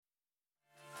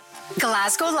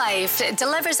Glasgow Life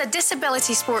delivers a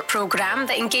disability sport programme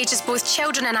that engages both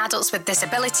children and adults with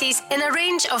disabilities in a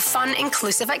range of fun,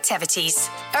 inclusive activities.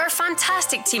 Our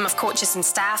fantastic team of coaches and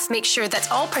staff make sure that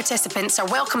all participants are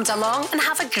welcomed along and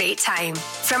have a great time.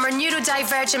 From our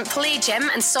neurodivergent play gym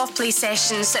and soft play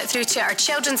sessions through to our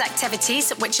children's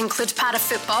activities, which include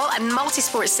para-football and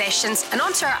multi-sport sessions, and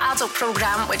onto our adult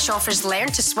programme, which offers learn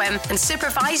to swim and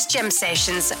supervised gym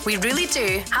sessions, we really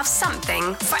do have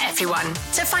something for everyone.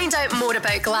 To find out more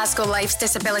about Glasgow Life's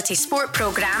disability sport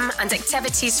programme and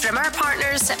activities from our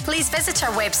partners, please visit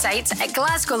our website at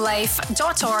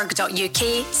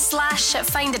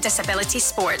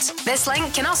glasgowlife.org.uk/find-a-disability-sport. This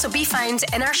link can also be found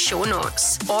in our show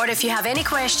notes. Or if you have any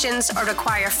questions or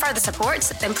require further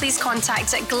support, then please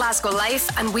contact Glasgow Life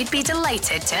and we'd be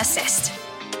delighted to assist.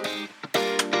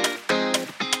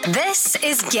 This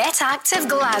is Get Active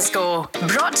Glasgow,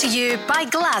 brought to you by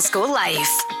Glasgow Life.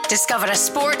 Discover a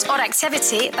sport or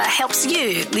activity that helps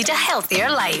you lead a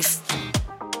healthier life.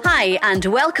 Hi and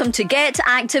welcome to Get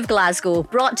Active Glasgow,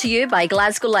 brought to you by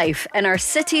Glasgow Life in our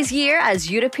city's year as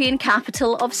European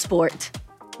Capital of Sport.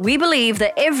 We believe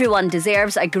that everyone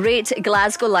deserves a great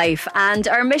Glasgow life, and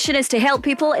our mission is to help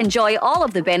people enjoy all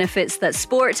of the benefits that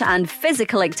sport and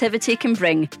physical activity can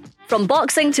bring. From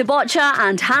boxing to boccia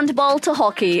and handball to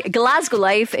hockey, Glasgow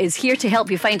Life is here to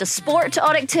help you find a sport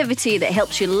or activity that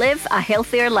helps you live a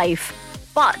healthier life.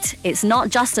 But it's not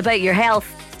just about your health.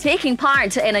 Taking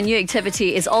part in a new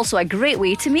activity is also a great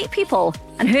way to meet people.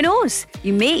 And who knows,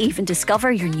 you may even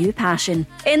discover your new passion.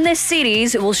 In this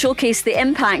series, we'll showcase the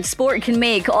impact sport can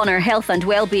make on our health and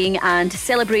well-being and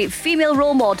celebrate female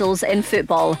role models in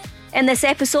football. In this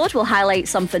episode, we'll highlight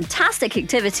some fantastic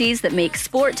activities that make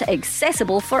sport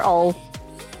accessible for all.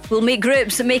 We'll meet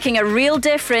groups making a real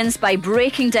difference by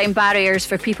breaking down barriers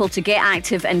for people to get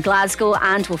active in Glasgow,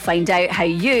 and we'll find out how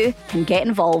you can get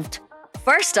involved.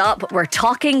 First up, we're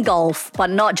talking golf, but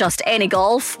not just any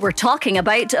golf. We're talking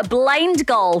about Blind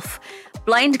Golf.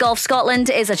 Blind Golf Scotland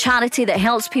is a charity that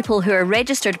helps people who are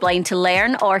registered blind to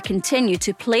learn or continue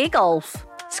to play golf.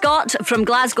 Scott from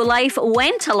Glasgow Life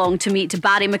went along to meet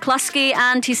Barry McCluskey,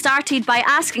 and he started by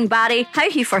asking Barry how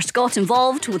he first got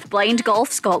involved with Blind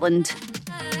Golf Scotland.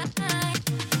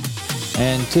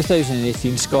 In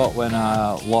 2018, Scott, when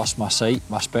I lost my sight,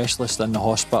 my specialist in the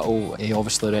hospital, he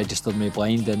obviously registered me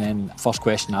blind, and then first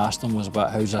question I asked him was about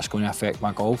how's this going to affect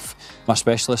my golf. My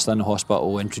specialist in the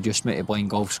hospital introduced me to Blind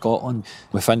Golf Scotland.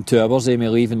 Within 2 hours of me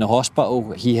leaving the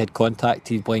hospital, he had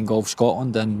contacted Blind Golf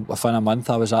Scotland, and within a month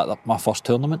I was at my first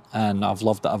tournament, and I've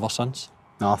loved it ever since.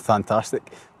 Oh,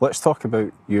 fantastic. Let's talk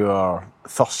about your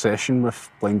first session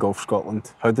with Blind Golf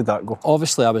Scotland. How did that go?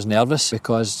 Obviously I was nervous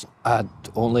because I'd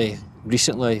only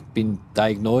recently been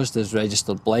diagnosed as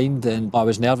registered blind, and I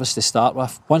was nervous to start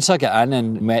with. Once I got in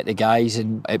and met the guys,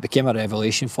 and it became a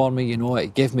revelation for me, you know,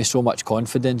 it gave me so much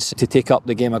confidence to take up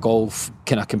the game of golf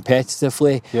kind of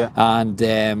competitively,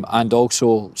 and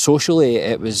also socially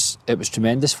it was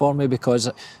tremendous for me, because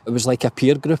it was like a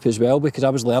peer group as well, because I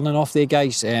was learning off the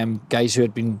guys who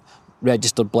had been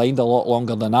registered blind a lot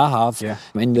longer than I have.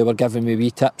 And they were giving me wee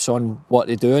tips on what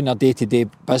to do in their day-to-day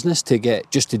business to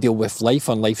deal with life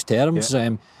on life's terms.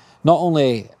 Not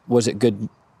only was it good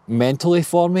mentally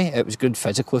for me, it was good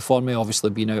physically for me, obviously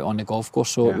being out on the golf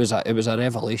course, so it was a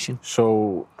revelation.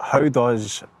 So how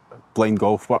does blind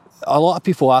golf work? A lot of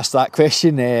people ask that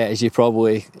question, as you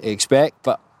probably expect,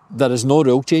 but there is no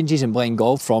rule changes in blind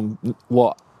golf from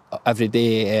what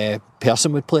everyday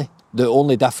person would play. The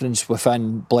only difference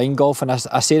within blind golf, and I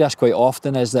say this quite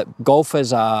often, is that golf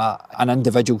is an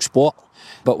individual sport.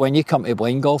 But when you come to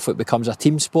blind golf, it becomes a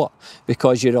team sport,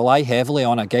 because you rely heavily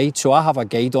on a guide. So I have a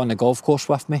guide on the golf course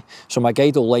with me. So my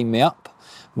guide will line me up.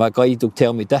 My guide will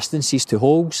tell me distances to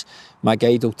holes. My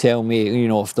guide will tell me, you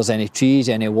know, if there's any trees,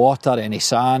 any water, any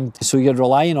sand. So you're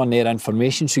relying on their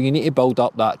information. So you need to build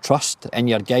up that trust in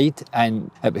your guide,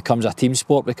 and it becomes a team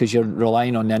sport because you're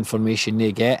relying on the information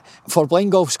they get. For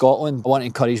Blind Golf Scotland, I want to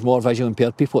encourage more visually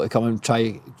impaired people to come and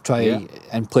try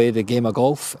and play the game of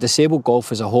golf. Disabled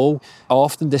golf as a whole, I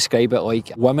often describe it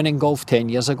like women in golf 10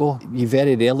 years ago. You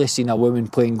very rarely seen a woman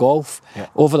playing golf.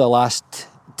 Over the last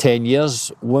 10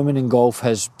 years, women in golf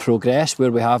has progressed,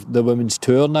 where we have the women's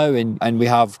tour now, and we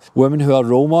have women who are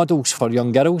role models for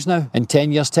young girls now. In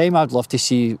 10 years' time, I'd love to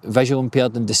see visual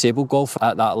impaired and disabled golf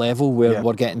at that level, where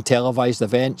we're getting televised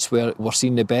events, where we're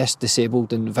seeing the best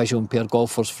disabled and visual impaired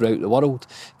golfers throughout the world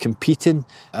competing,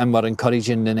 and we're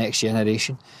encouraging the next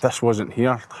generation. This wasn't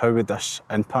here. How would this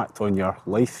impact on your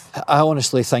life? I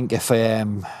honestly think if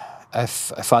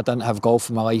if I didn't have golf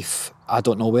in my life, I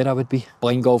don't know where I would be.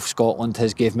 Blind Golf Scotland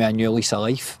has gave me a new lease of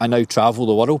life. I now travel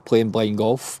the world playing blind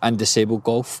golf and disabled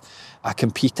golf. I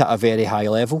compete at a very high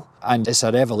level, and it's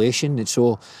a revelation. And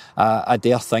so I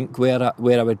dare think where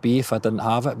I would be if I didn't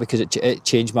have it, because it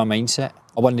changed my mindset.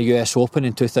 I won the US Open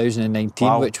in 2019,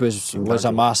 wow. which was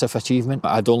a massive achievement.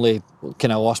 I'd only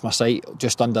kind of lost my sight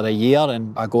just under a year,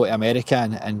 and I go to America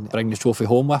and bring the trophy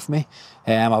home with me.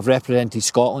 I've represented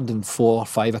Scotland on 4 or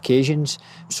 5 occasions,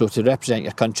 so to represent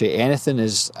your country anything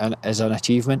is an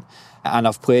achievement. And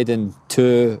I've played in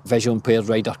 2 Visual Impaired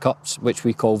Ryder Cups, which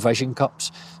we call Vision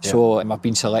Cups. Yeah. So I've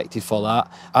been selected for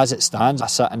that. As it stands, I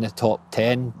sit in the top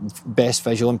 10 best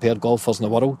visual impaired golfers in the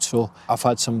world. So I've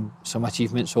had some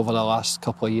achievements over the last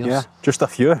couple of years. Yeah, just a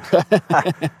few.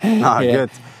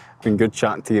 Good. Been good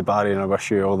chatting to you, Barry, and I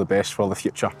wish you all the best for the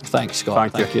future. Thanks,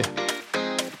 Scott. Thank you.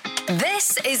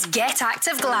 This is Get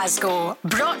Active Glasgow,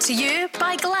 brought to you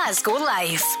by Glasgow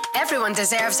Life. Everyone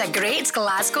deserves a great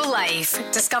Glasgow life.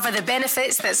 Discover the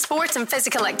benefits that sport and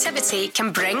physical activity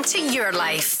can bring to your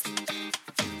life.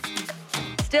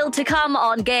 Still to come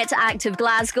on Get Active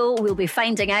Glasgow, we'll be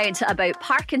finding out about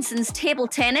Parkinson's table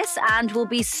tennis, and we'll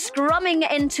be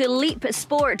scrumming into Leap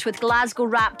Sport with Glasgow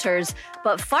Raptors.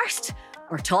 But first,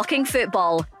 we're talking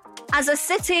football. As a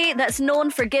city that's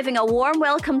known for giving a warm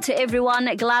welcome to everyone,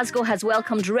 Glasgow has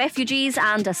welcomed refugees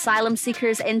and asylum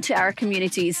seekers into our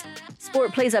communities.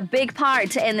 Sport plays a big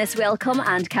part in this welcome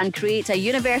and can create a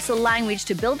universal language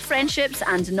to build friendships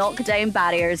and knock down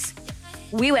barriers.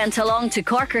 We went along to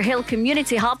Corker Hill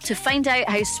Community Hub to find out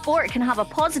how sport can have a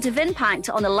positive impact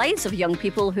on the lives of young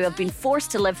people who have been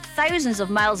forced to live thousands of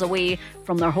miles away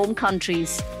from their home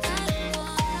countries.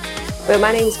 Well,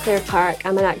 my name's Claire Clark.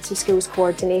 I'm an active schools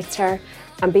coordinator.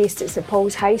 I'm based at St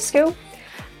Paul's High School.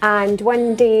 And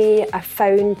one day I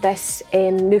found this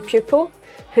new pupil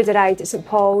who'd arrived at St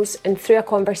Paul's, and through a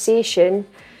conversation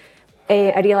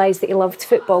I realised that he loved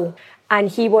football. And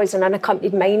he was an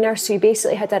unaccompanied minor, so he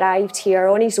basically had arrived here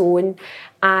on his own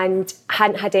and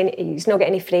he's not got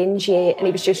any friends yet, and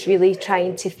he was just really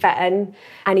trying to fit in.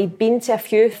 And he'd been to a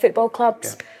few football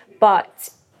clubs, but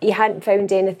he hadn't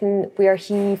found anything where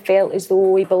he felt as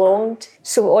though he belonged.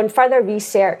 So on further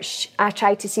research, I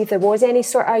tried to see if there was any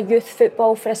sort of youth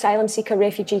football for asylum seeker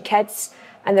refugee kids,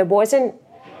 and there wasn't.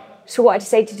 So what I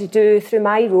decided to do through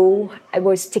my role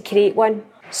was to create one.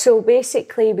 So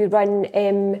basically we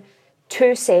run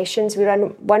 2 sessions. We run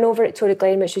one over at Torry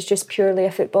Glen, which is just purely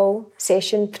a football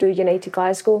session through United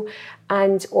Glasgow.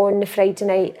 And on the Friday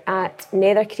night at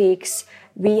Nethercraigs,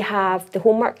 we have the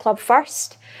Homework Club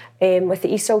first, with the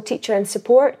ESOL teacher and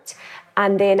support.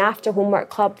 And then after Homework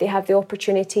Club, they have the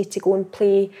opportunity to go and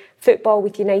play football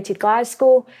with United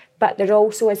Glasgow. But there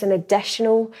also is an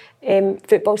additional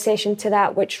football session to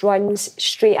that, which runs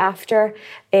straight after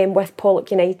with Pollock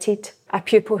United. A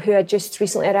pupil who had just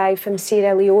recently arrived from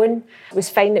Sierra Leone was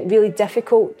finding it really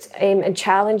difficult and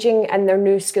challenging in their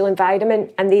new school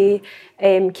environment. And they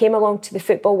came along to the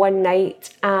football one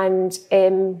night, and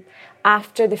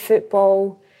after the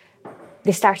football,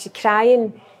 they started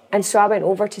crying. And so I went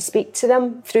over to speak to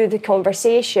them. Through the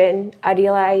conversation, I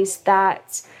realised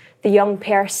that the young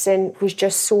person was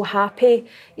just so happy.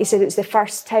 He said it was the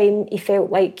first time he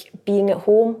felt like being at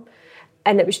home.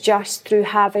 And it was just through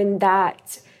having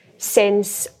that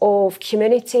sense of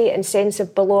community and sense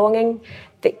of belonging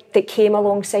that came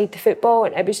alongside the football.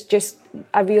 And it was just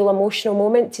a real emotional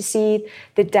moment to see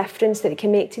the difference that it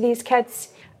can make to these kids.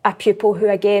 A pupil who,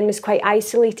 again, was quite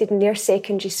isolated in their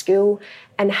secondary school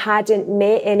and hadn't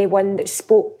met anyone that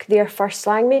spoke their first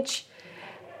language.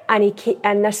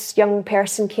 And this young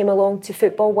person came along to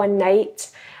football one night,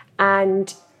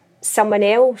 and someone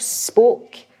else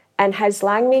spoke in his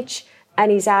language,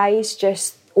 and his eyes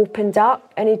just opened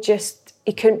up, and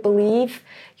he couldn't believe,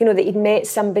 that he'd met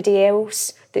somebody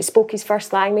else that spoke his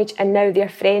first language, and now they're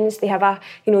friends. They have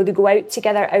they go out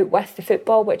together, out with the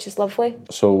football, which is lovely.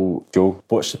 So, Joe,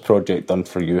 what's the project done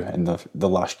for you in the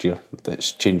last year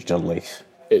that's changed your life?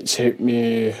 It's helped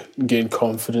me gain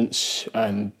confidence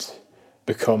and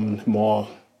become more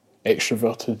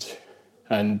extroverted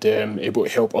and able to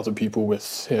help other people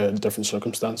with different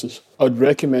circumstances. I'd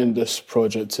recommend this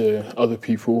project to other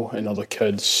people and other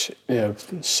kids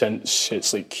since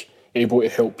it's able to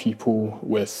help people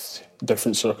with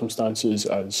different circumstances,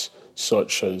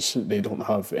 such as they don't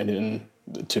have anything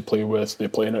to play with, they're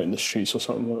playing out in the streets or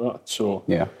something like that. So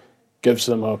gives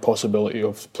them a possibility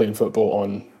of playing football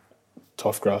on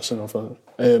tough grass and all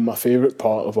that. My favourite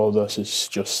part of all this is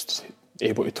just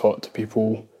able to talk to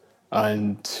people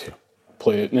and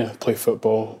play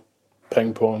football,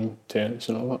 ping pong, tennis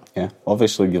and all that. Yeah,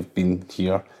 obviously you've been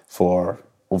here for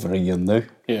over a year now.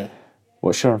 Yeah.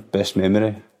 What's your best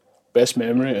memory? Best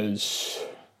memory is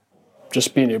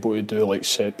just being able to do like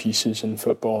set pieces in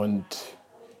football and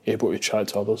able to chat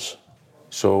to others.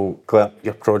 So, Claire,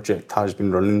 your project has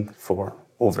been running for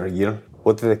over a year.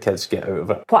 What do the kids get out of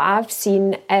it? What I've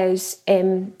seen is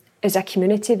a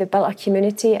community. They've built a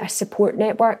community, a support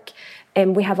network.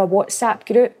 We have a WhatsApp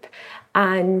group,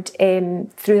 and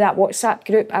through that WhatsApp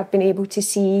group, I've been able to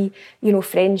see,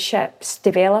 friendships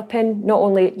developing. Not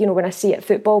only, when I see it at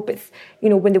football, but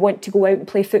when they want to go out and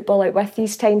play football out with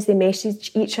these times, they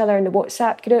message each other in the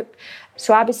WhatsApp group.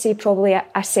 So I would say probably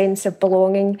a sense of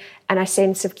belonging and a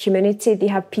sense of community. They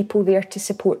have people there to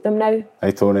support them now.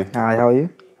 Hi, Tony. Hi, how are you?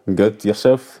 I'm good.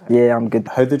 Yourself? Yeah, I'm good.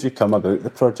 How did you come about the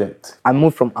project? I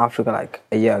moved from Africa like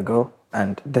a year ago,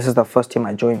 and this is the first team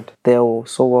I joined. They were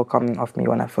so welcoming of me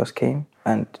when I first came,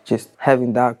 and just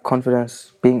having that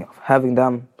confidence, having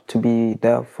them to be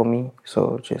there for me,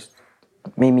 so just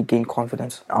made me gain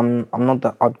confidence. I'm not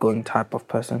the outgoing type of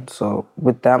person, so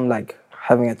with them, like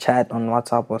having a chat on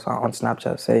WhatsApp or on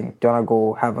Snapchat saying, do you want to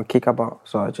go have a kick-about?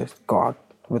 So I just go out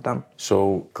with them.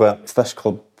 So, Claire, if this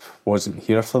club wasn't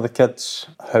here for the kids,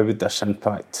 how would this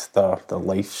impact their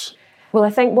lives? Well, I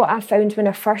think what I found when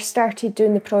I first started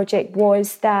doing the project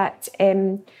was that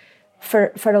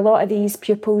for a lot of these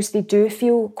pupils, they do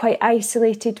feel quite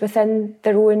isolated within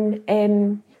their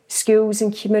own schools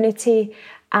and community.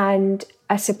 And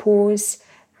I suppose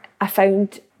I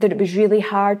found that it was really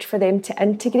hard for them to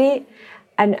integrate,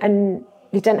 and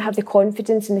they didn't have the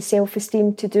confidence and the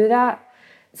self-esteem to do that.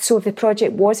 So if the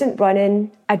project wasn't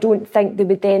running, I don't think they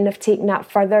would then have taken that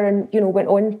further and, went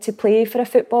on to play for a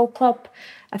football club.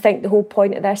 I think the whole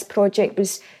point of this project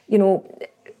was,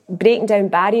 breaking down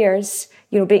barriers,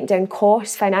 breaking down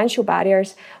costs, financial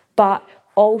barriers, but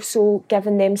also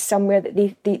giving them somewhere that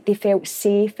they felt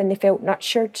safe and they felt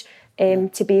nurtured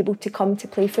to be able to come to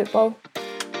play football.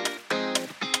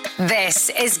 This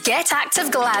is Get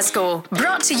Active Glasgow,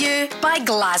 brought to you by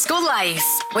Glasgow Life.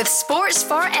 With sports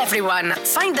for everyone,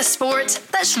 find the sport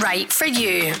that's right for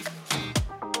you.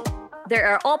 There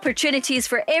are opportunities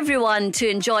for everyone to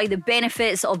enjoy the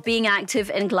benefits of being active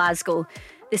in Glasgow.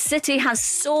 The city has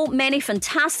so many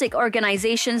fantastic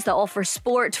organisations that offer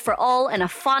sport for all in a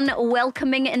fun,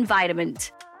 welcoming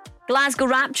environment. Glasgow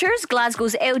Raptors,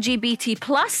 Glasgow's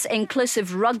LGBT+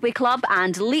 inclusive rugby club,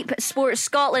 and Leap Sports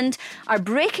Scotland are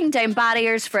breaking down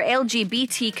barriers for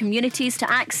LGBT communities to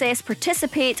access,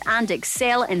 participate and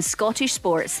excel in Scottish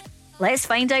sports. Let's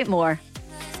find out more.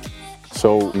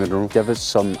 So, Munro, give us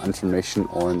some information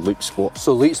on Leap Sports.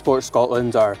 So Leap Sports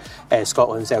Scotland are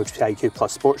Scotland's LGBTIQ+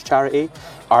 sports charity.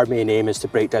 Our main aim is to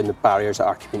break down the barriers that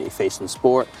our community face in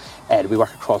sport. We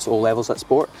work across all levels at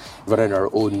sport, running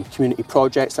our own community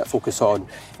projects that focus on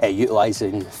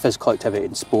utilising physical activity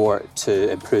in sport to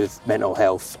improve mental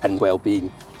health and well-being.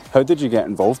 How did you get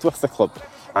involved with the club?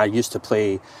 I used to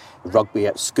play rugby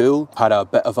at school, had a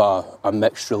bit of a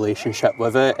mixed relationship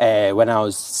with it. When I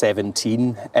was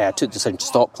 17, I took the decision to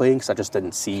stop playing because I just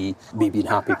didn't see me being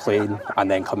happy playing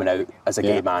and then coming out as a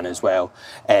gay man as well.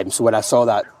 So when I saw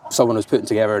that someone was putting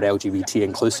together an LGBT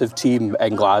inclusive team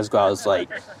in Glasgow, I was like,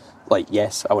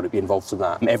 yes, I want to be involved in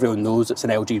that. Everyone knows it's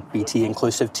an LGBT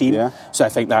inclusive team, so I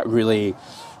think that really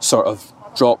sort of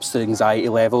drops the anxiety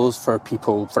levels for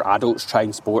adults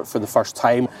trying sport for the first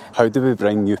time. How do we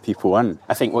bring new people in?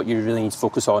 I think what you really need to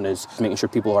focus on is making sure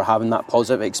people are having that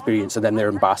positive experience and then they're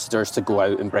ambassadors to go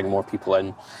out and bring more people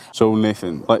in. So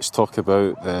Nathan, let's talk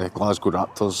about the Glasgow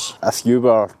Raptors. If you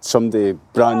were somebody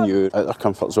brand new out their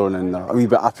comfort zone and they're a wee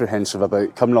bit apprehensive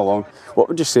about coming along, what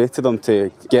would you say to them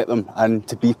to get them in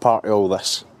to be part of all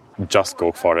this? Just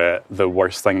go for it. The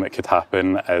worst thing that could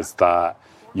happen is that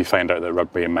you find out that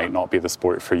rugby might not be the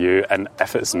sport for you, and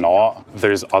if it's not,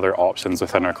 there's other options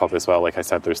within our club as well. Like I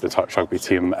said, there's the touch rugby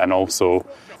team, and also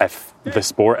if the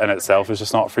sport in itself is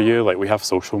just not for you, like we have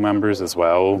social members as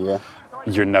well.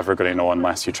 You're never going to know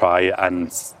unless you try.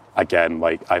 And again,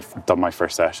 like I've done my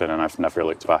first session and I've never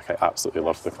looked back. I absolutely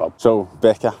love the club. So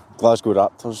Becca, Glasgow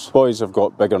Raptors, boys have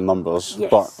got bigger numbers,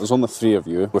 but there's only 3 of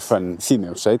you within the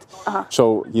female side.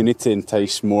 So you need to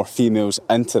entice more females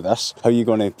into this. How are you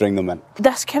going to bring them in?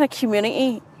 This kind of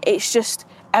community, it's just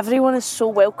everyone is so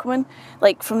welcoming,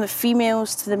 like from the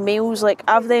females to the males. Like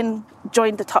I've then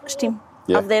joined the touch team.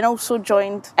 I've then also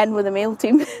joined in with the male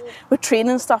team with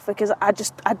training stuff because I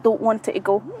don't want it to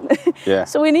go.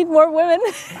 So we need more women.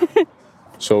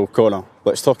 So Connor,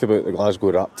 let's talk about the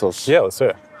Glasgow Raptors. Yeah, let's do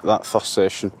it. That first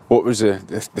session, what was the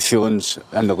feelings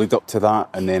in the lead up to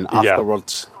that and then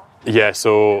afterwards? Yeah,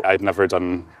 so I'd never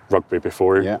done rugby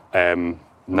before.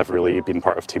 Never really been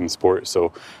part of team sport,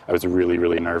 so I was really,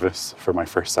 really nervous for my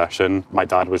first session. My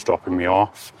dad was dropping me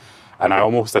off And I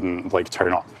almost didn't like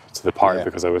turn up to the park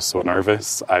because I was so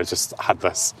nervous. I just had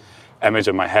this image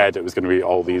in my head. It was going to be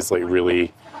all these like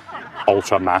really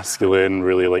ultra masculine,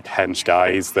 really like hench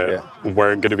guys that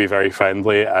weren't going to be very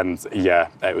friendly. And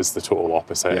it was the total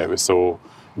opposite. It was so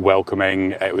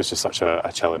welcoming. It was just such a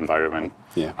chill environment.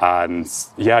 And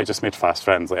I just made fast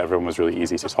friends. Like everyone was really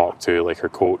easy to talk to. Like her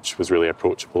coach was really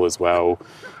approachable as well.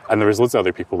 And there was loads of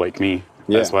other people like me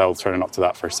as well turning up to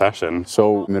that first session.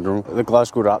 So, Munro, the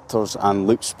Glasgow Raptors and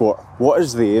Loop Sport, what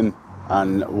is the aim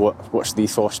and what's the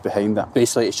ethos behind that?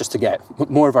 Basically, it's just to get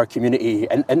more of our community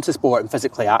into sport and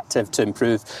physically active to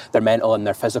improve their mental and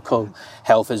their physical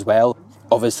health as well.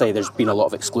 Obviously, there's been a lot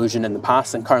of exclusion in the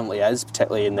past and currently is,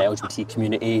 particularly in the LGBT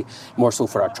community, more so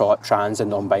for our trans and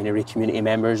non-binary community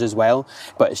members as well.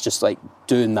 But it's just like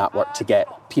doing that work to get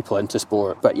people into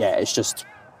sport. But it's just,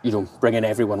 bringing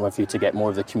everyone with you to get more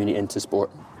of the community into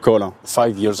sport. Connor,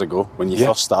 5 years ago, when you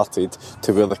first started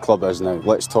to where the club is now,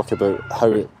 let's talk about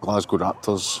how Glasgow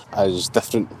Raptors is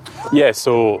different. Yeah,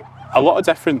 so a lot of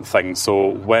different things. So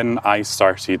when I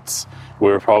started,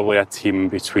 we were probably a team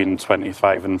between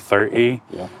 25 and 30.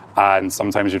 And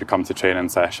sometimes you'd come to training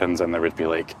sessions and there would be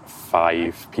like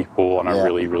 5 people on a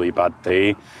really, really bad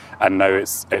day. And now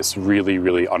it's really,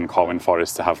 really uncommon for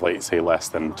us to have, like, say, less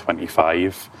than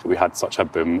 25. We had such a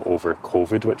boom over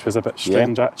COVID, which was a bit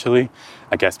strange, actually.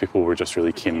 I guess people were just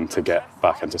really keen to get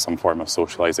back into some form of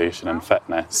socialisation and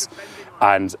fitness.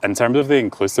 And in terms of the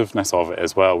inclusiveness of it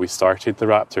as well, we started the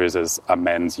Raptors as a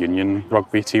men's union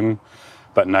rugby team.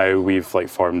 But now we've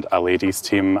formed a ladies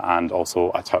team and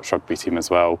also a touch rugby team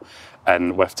as well.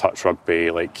 And with touch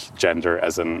rugby, gender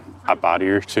isn't a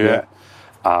barrier to it.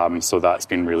 So that's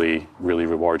been really, really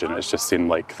rewarding. It's just seen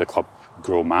the club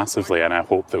grow massively, and I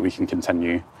hope that we can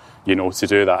continue, to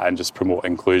do that and just promote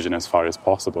inclusion as far as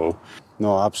possible.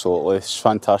 No, absolutely. It's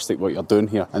fantastic what you're doing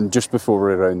here. And just before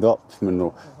we round up,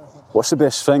 Munro, what's the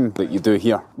best thing that you do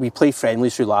here? We played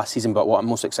friendlies through last season, but what I'm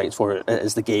most excited for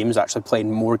is the games, actually playing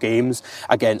more games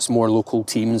against more local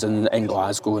teams in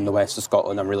Glasgow and the west of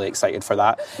Scotland. I'm really excited for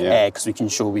that because we can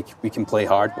show we can play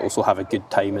hard, but also have a good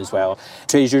time as well.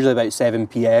 Training's usually about 7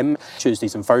 p.m,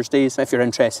 Tuesdays and Thursdays. If you're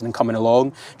interested in coming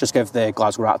along, just give the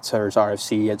Glasgow Raptors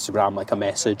RFC Instagram a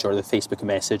message or the Facebook a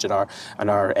message, and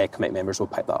our committee members will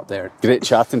pick that up there. Great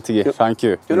chatting to you. Yep. Thank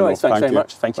you. Thanks very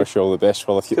much. Thank you. Wish you all the best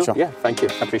for the future. Cool. Yeah, thank you.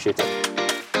 I appreciate it.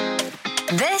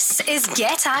 This is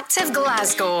Get Active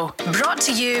Glasgow, brought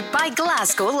to you by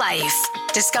Glasgow Life.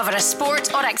 Discover a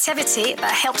sport or activity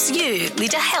that helps you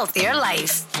lead a healthier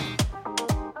life.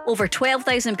 Over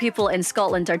 12,000 people in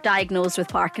Scotland are diagnosed with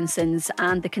Parkinson's,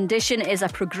 and the condition is a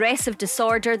progressive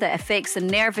disorder that affects the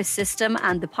nervous system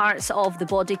and the parts of the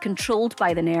body controlled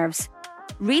by the nerves.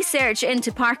 Research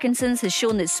into Parkinson's has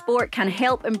shown that sport can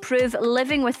help improve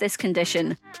living with this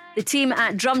condition. The team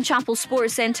at Drumchapel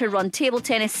Sports Centre run table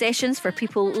tennis sessions for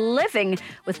people living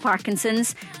with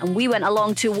Parkinson's, and we went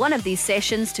along to one of these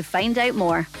sessions to find out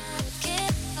more.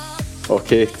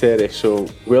 OK, Terry, so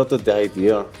where did the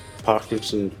idea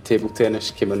Parkinson table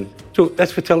tennis came in? So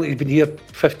this facility's been here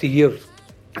 50 years.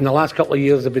 In the last couple of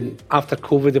years, after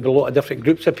COVID, there have been a lot of different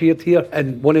groups appeared here,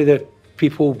 and one of the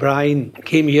people, Brian,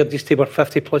 came here just to our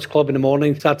 50 plus club in the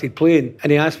morning, started playing,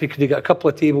 and he asked me could he get a couple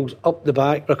of tables up the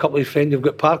back for a couple of his friends who've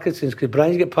got Parkinson's, because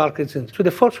Brian's got Parkinson's. So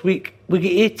the first week we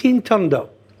get 18 turned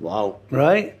up. Wow.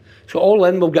 Right? So all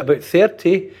in we'll get about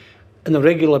 30 on a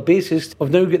regular basis. We've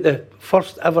now got the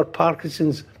first ever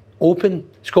Parkinson's Open,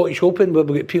 Scottish Open, where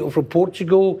we get people from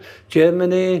Portugal,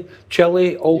 Germany,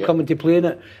 Chile, all coming to play in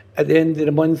it at the end of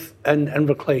the month in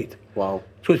Inverclyde. Wow.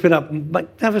 So it's been a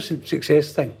magnificent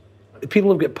success thing. The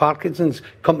people who've got Parkinson's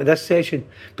come to this session,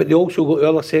 but they also go to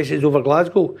other sessions over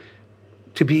Glasgow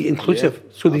to be inclusive.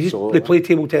 Yeah, so they play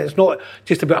table tennis. It's not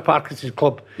just about a Parkinson's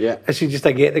club. Yeah. This is just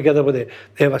a get-together with it.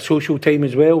 They have a social time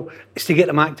as well. It's to get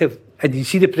them active. And you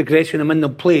see the progression in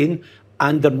them playing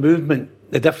and their movement,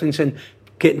 the difference in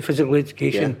getting physical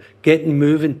education, getting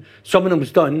moving. Some of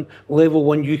them's done level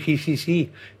 1 UKCC,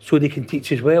 so they can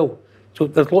teach as well. So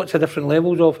there's lots of different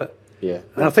levels of it. Yeah.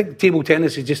 And I think table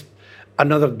tennis is just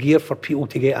another gear for people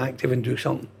to get active and do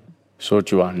something. So,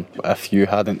 Joanne, if you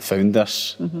hadn't found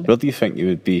this, where do you think you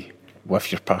would be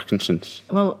with your Parkinson's?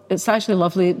 Well, it's actually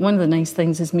lovely. One of the nice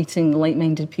things is meeting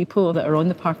like-minded people that are on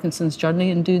the Parkinson's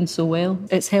journey and doing so well.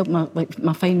 It's helped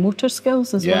my fine motor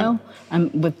skills as well,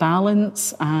 and with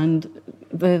balance, and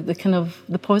the kind of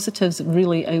the positives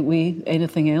really outweigh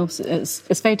anything else.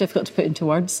 It's very difficult to put into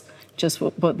words just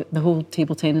what the whole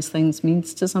table tennis thing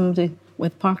means to somebody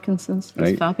with Parkinson's.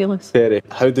 It's fabulous. Terry,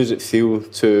 how does it feel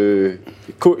to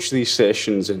coach these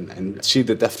sessions and see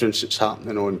the difference that's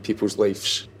happening on people's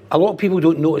lives? A lot of people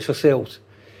don't notice themselves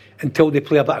until they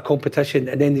play a bit of competition,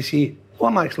 and then they see, oh,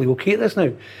 I'm actually okay at this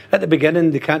now. At the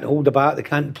beginning, they can't hold the bat, they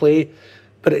can't play,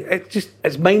 but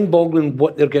it's mind-boggling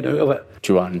what they're getting out of it.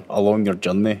 Joanne, along your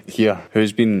journey here,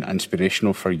 who's been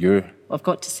inspirational for you? I've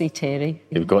got to say Terry.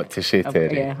 You've got to say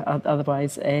Terry. Yeah,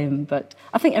 otherwise. But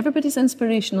I think everybody's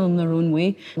inspirational in their own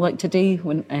way. Like today,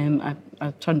 when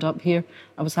I turned up here,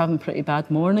 I was having a pretty bad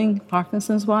morning,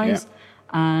 Parkinson's-wise. Yeah.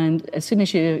 And as soon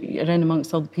as you're in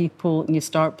amongst other people and you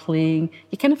start playing,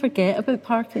 you kind of forget about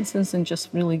Parkinson's and just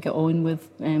really get on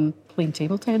with playing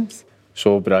table tennis.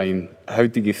 So, Brian, how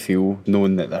do you feel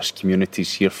knowing that this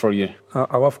community's here for you?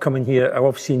 I love coming here. I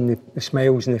love seeing the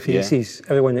smiles and the faces. Yeah.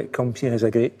 Everyone that comes here has a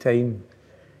great time.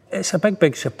 It's a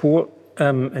big support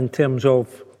in terms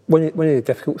of one of the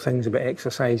difficult things about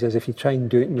exercise is if you try and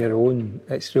do it on your own,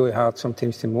 it's really hard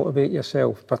sometimes to motivate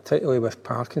yourself, particularly with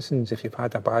Parkinson's. If you've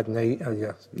had a bad night or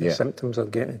your symptoms are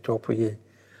getting the top of you,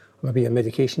 maybe your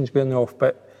medication's wearing off,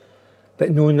 but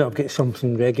knowing that I've got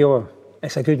something regular,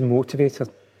 it's a good motivator.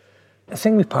 The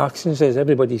thing with Parkinson's is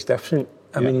everybody's different.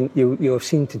 I mean, you'll have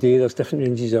seen today there's different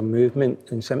ranges of movement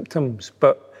and symptoms,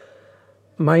 but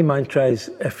my mantra is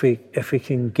if we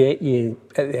can get you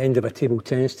at the end of a table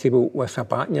tennis table with a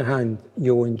bat in your hand,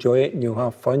 you'll enjoy it and you'll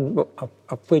have fun. But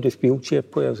I've played with wheelchair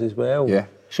players as well. Yeah.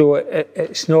 So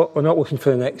it's not, we're not looking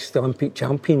for the next Olympic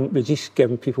champion. We're just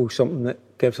giving people something that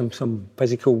gives them some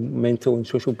physical, mental and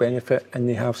social benefit and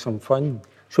they have some fun.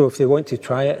 So if they want to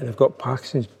try it and they've got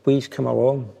Parkinson's, please come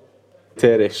along.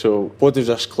 Terry, so what does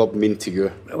this club mean to you?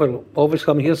 Well,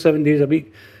 obviously I'm here 7 days a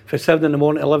week, from 7 in the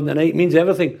morning to 11 at night. It means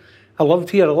everything. I love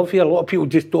here. A lot of people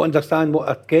just don't understand what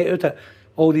I get out of it.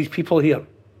 All these people here.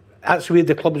 That's the way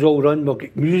the club's all run. We'll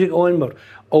get music on, we're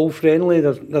all friendly.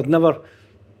 There's never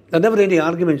any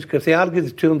arguments, because if they argue,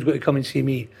 the two of them's got to come and see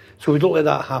me. So we don't let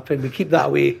that happen. We keep that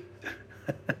away.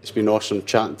 It's been awesome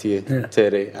chatting to you,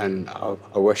 Terry, and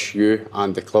I wish you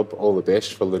and the club all the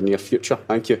best for the near future.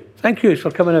 Thank you. Thank you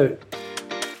for coming out.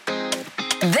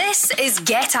 This is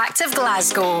Get Active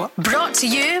Glasgow, brought to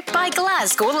you by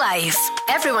Glasgow Life.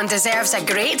 Everyone deserves a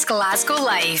great Glasgow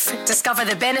life. Discover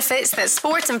the benefits that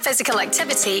sport and physical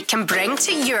activity can bring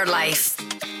to your life.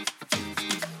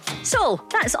 So,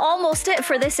 that's almost it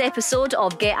for this episode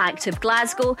of Get Active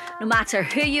Glasgow. No matter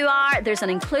who you are, there's an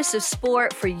inclusive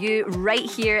sport for you right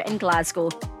here in Glasgow.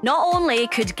 Not only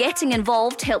could getting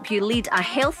involved help you lead a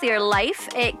healthier life,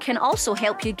 it can also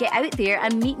help you get out there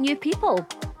and meet new people.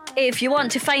 If you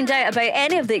want to find out about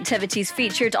any of the activities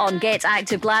featured on Get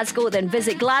Active Glasgow, then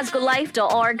visit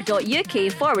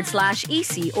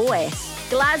glasgowlife.org.uk/ECOS.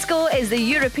 Glasgow is the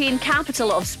European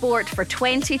Capital of Sport for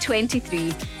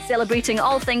 2023, celebrating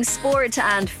all things sport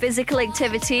and physical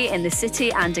activity in the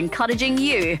city and encouraging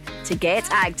you to get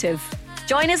active.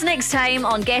 Join us next time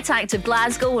on Get Active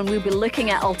Glasgow when we'll be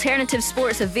looking at alternative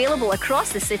sports available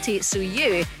across the city so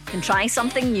you can try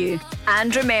something new.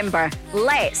 And remember,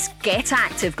 let's get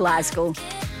active, Glasgow.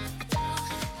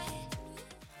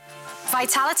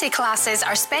 Vitality classes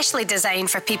are specially designed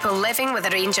for people living with a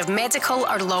range of medical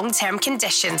or long-term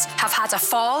conditions, have had a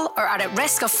fall or are at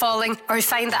risk of falling, or who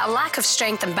find that a lack of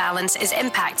strength and balance is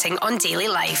impacting on daily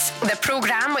life. The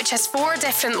programme, which has 4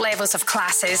 different levels of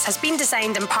classes, has been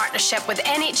designed in partnership with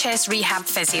NHS Rehab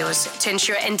Physios to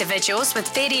ensure individuals with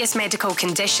various medical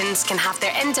conditions can have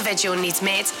their individual needs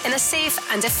met in a safe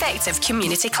and effective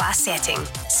community class setting.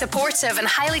 Supportive and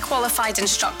highly qualified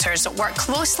instructors work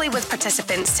closely with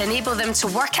participants to enable them to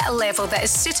work at a level that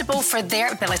is suitable for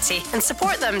their ability and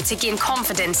support them to gain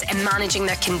confidence in managing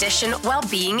their condition while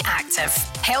being active.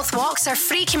 Health walks are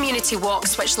free community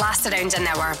walks which last around an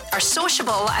hour, are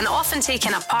sociable and often take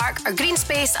in a park or green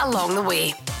space along the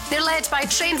way. They're led by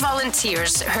trained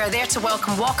volunteers who are there to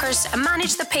welcome walkers and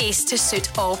manage the pace to suit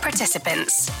all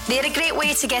participants. They're a great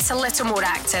way to get a little more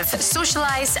active,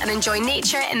 socialise and enjoy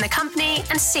nature in the company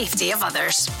and safety of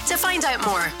others. To find out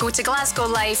more, go to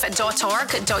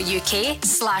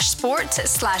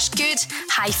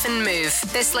glasgowlife.org.uk/sport/good-move.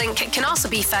 This link can also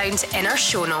be found in our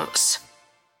show notes.